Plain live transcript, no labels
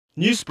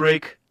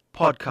Newsbreak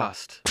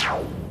podcast.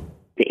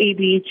 The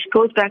ABH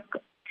goes back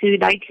to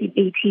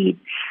 1918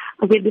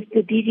 when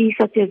Mr. D.G.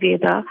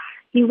 Satyaveda,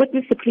 he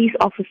witnessed a police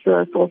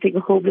officer assaulting a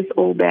homeless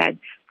old man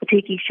for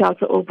taking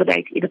shelter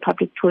overnight in a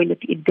public toilet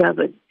in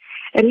Durban.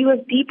 And he was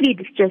deeply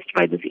distressed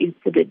by this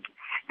incident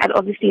and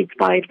obviously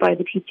inspired by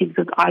the teachings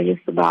of Arya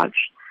Samaj.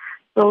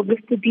 So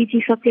Mr.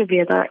 D.G.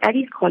 Satyaveda and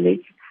his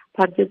colleagues,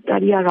 Pandit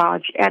Dania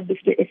Raj and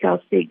Mr.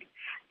 S.L. Singh,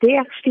 they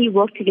actually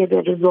worked together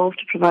and resolved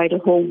to provide a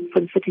home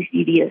for the city's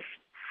neediest.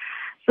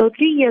 So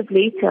 3 years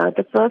later,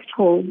 the first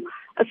home,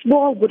 a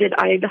small wooden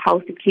iron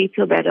house in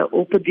Cato Manor,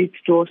 opened its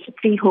doors to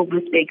 3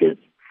 homeless beggars.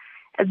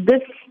 And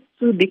this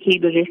soon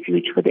became a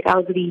refuge for the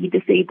elderly,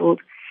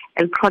 disabled,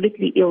 and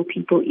chronically ill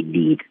people in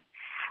need.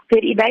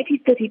 Then in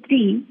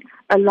 1933,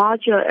 a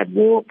larger and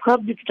more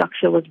permanent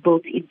structure was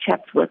built in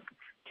Chatsworth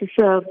to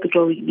serve the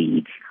growing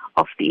needs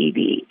of the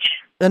ABH.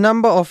 A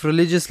number of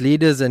religious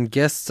leaders and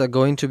guests are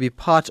going to be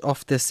part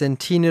of the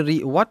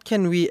centenary. What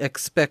can we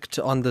expect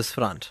on this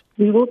front?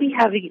 We will be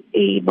having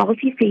a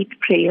multi-faith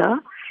prayer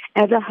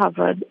and a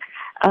Havan,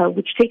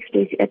 which takes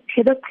place at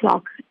 10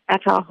 o'clock at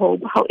our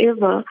home.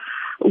 However,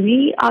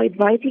 we are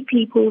inviting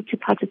people to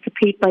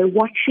participate by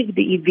watching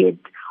the event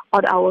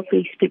on our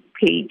Facebook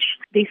page.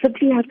 They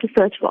simply have to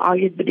search for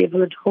Aryan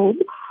Benevolent Home,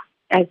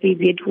 as the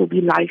event will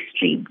be live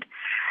streamed.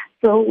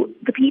 So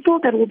the people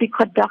that will be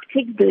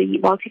conducting the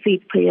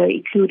multi-faith prayer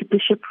include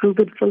Bishop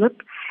Reuben Philip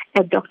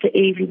and Dr.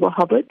 A.V.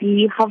 Mohammed.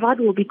 The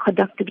Havan will be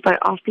conducted by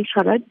Arti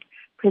Sharad,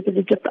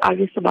 President of the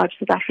Arya Samaj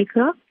South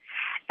Africa,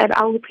 and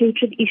our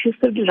patron Ishu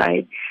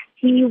Sundarai.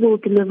 He will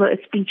deliver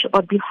a speech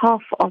on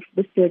behalf of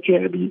Mr.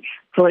 Jeremy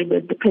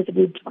Vroyman, the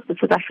President of the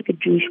South African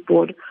Jewish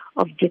Board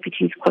of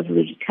Deputies,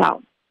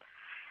 KwaZulu-Natal.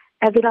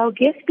 And then our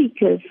guest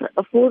speakers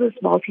for this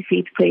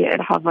multi-faith prayer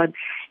and Havan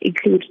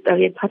include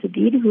Aryan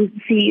Benevolent, who is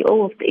the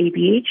CEO of the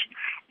ABH,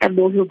 and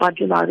Mohil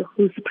Banjalan,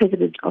 who is the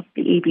President of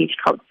the ABH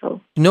Council.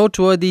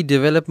 Noteworthy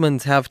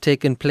developments have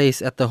taken place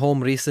at the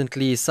home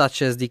recently,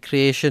 such as the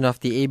creation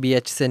of the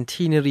ABH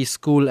Centenary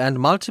School and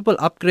multiple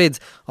upgrades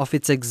of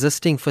its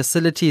existing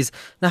facilities.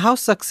 Now, how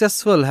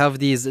successful have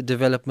these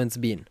developments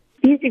been?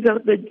 These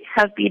developments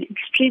have been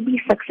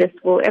extremely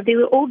successful, and they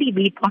were only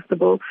made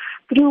possible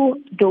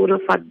through donor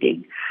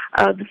funding.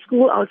 The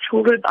school, our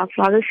children are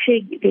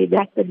flourishing. The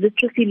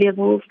literacy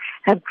levels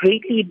have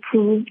greatly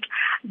improved.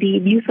 The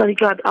new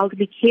Sonigram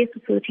elderly care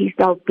facility is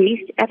now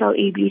based at our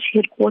ABH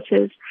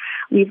headquarters.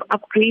 We've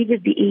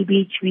upgraded the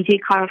ABH Vijay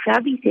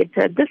Family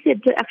Center. This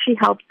center actually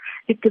helps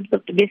victims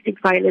of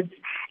domestic violence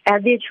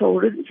and their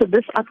children. So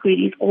this upgrade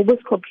is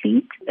almost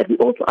complete. And we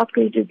also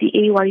upgraded the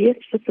AYS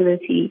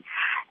facility.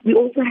 We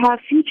also have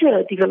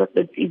future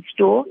developments in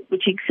store,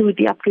 which include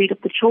the upgrade of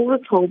the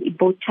children's home in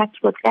both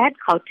Chatsworth and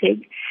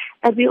Gauteng.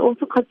 And we're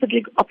also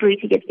considering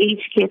operating an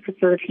aged care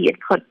facility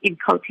in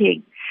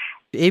Gauteng.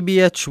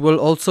 ABH will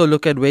also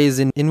look at ways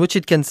in which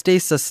it can stay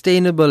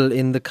sustainable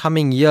in the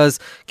coming years.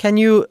 Can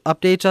you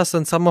update us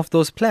on some of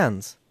those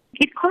plans?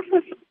 It costs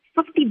us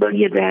 50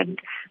 million rand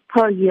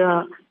per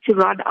year to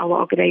run our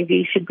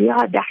organization. We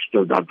are a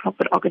national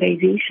non-profit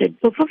organization.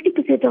 So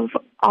 50% of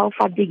our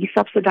funding is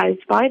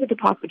subsidized by the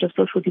Department of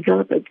Social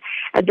Development,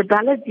 and the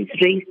balance is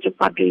raised through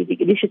fundraising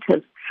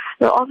initiatives.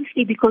 Now,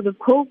 obviously, because of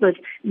COVID,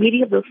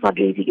 many of those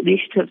fundraising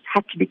initiatives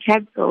had to be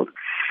cancelled.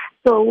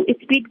 So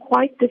it's been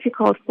quite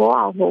difficult for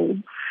our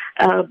home.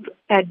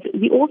 And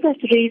we also have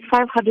to raise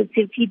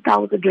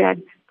 517,000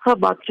 rand per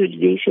month through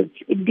donations.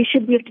 In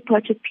addition, we have to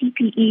purchase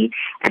PPE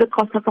at a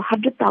cost of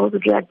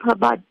 100,000 rand per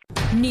month.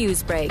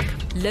 Newsbreak,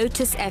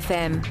 Lotus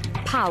FM,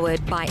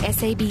 powered by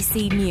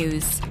SABC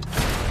News.